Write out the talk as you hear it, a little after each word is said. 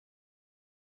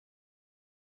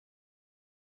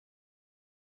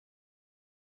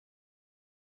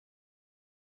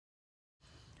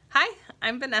Hi,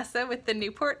 I'm Vanessa with the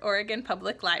Newport, Oregon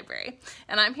Public Library,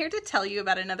 and I'm here to tell you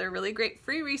about another really great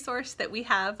free resource that we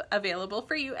have available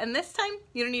for you, and this time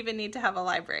you don't even need to have a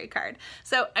library card.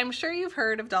 So I'm sure you've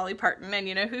heard of Dolly Parton and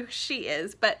you know who she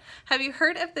is, but have you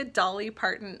heard of the Dolly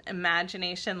Parton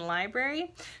Imagination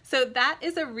Library? So that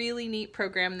is a really neat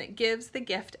program that gives the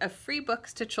gift of free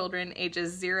books to children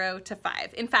ages 0 to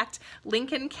 5. In fact,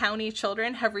 Lincoln County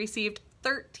children have received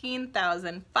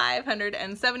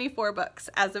 13,574 books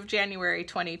as of January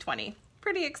 2020.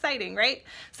 Pretty exciting, right?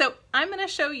 So I'm going to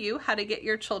show you how to get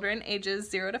your children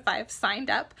ages 0 to 5 signed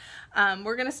up.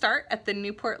 We're going to start at the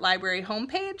Newport Library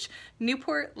homepage,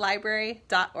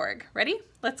 newportlibrary.org. Ready?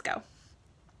 Let's go.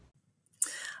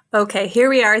 Okay, here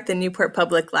we are at the Newport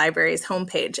Public Library's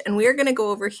homepage, and we are going to go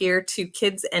over here to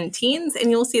Kids and Teens, and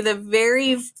you'll see the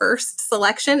very first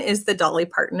selection is the Dolly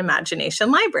Parton Imagination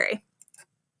Library.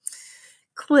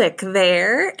 Click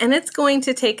there, and it's going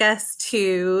to take us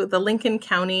to the Lincoln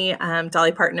County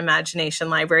Dolly Parton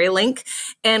Imagination Library link,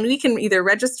 and we can either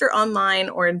register online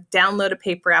or download a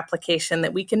paper application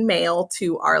that we can mail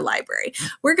to our library.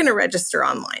 We're going to register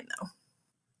online, though.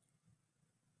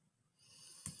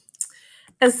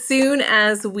 As soon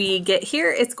as we get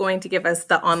here, it's going to give us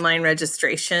the online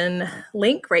registration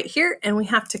link right here, and we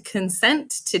have to consent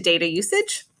to data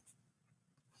usage.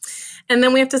 And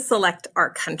then we have to select our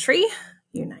country,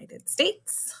 United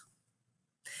States.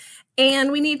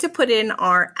 And we need to put in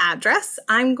our address.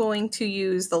 I'm going to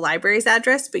use the library's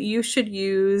address, but you should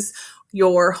use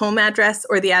your home address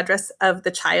or the address of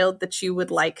the child that you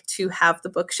would like to have the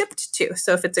book shipped to.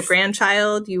 So if it's a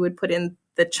grandchild, you would put in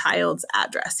the child's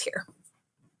address here.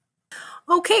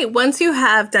 Okay, once you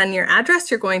have done your address,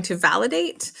 you're going to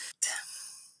validate.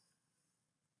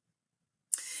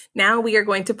 Now we are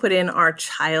going to put in our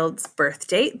child's birth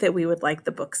date that we would like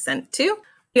the book sent to.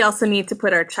 We also need to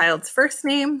put our child's first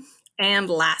name and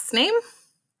last name.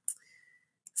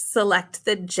 Select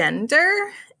the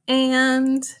gender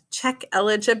and check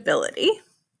eligibility.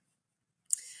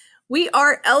 We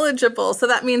are eligible, so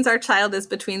that means our child is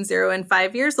between 0 and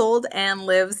 5 years old and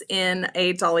lives in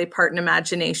a Dolly Parton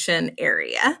Imagination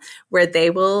area where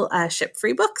they will ship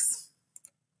free books.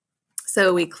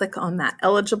 So we click on that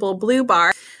eligible blue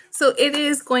bar. So it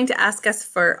is going to ask us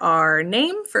for our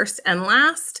name, first and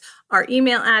last, our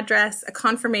email address, a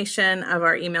confirmation of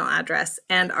our email address,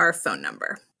 and our phone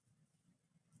number.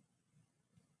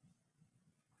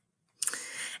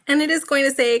 And it is going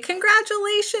to say,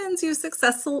 congratulations, you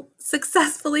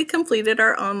successfully completed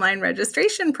our online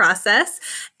registration process.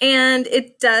 And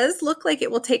it does look like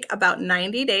it will take about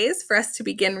 90 days for us to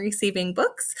begin receiving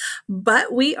books,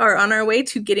 but we are on our way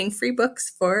to getting free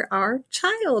books for our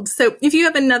child. So if you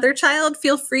have another child,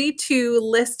 feel free to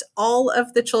list all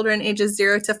of the children ages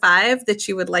 0 to 5 that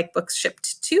you would like books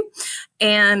shipped to.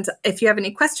 And if you have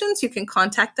any questions, you can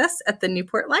contact us at the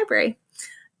Newport Library.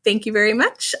 Thank you very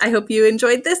much. I hope you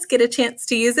enjoyed this, get a chance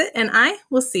to use it, and I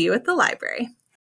will see you at the library.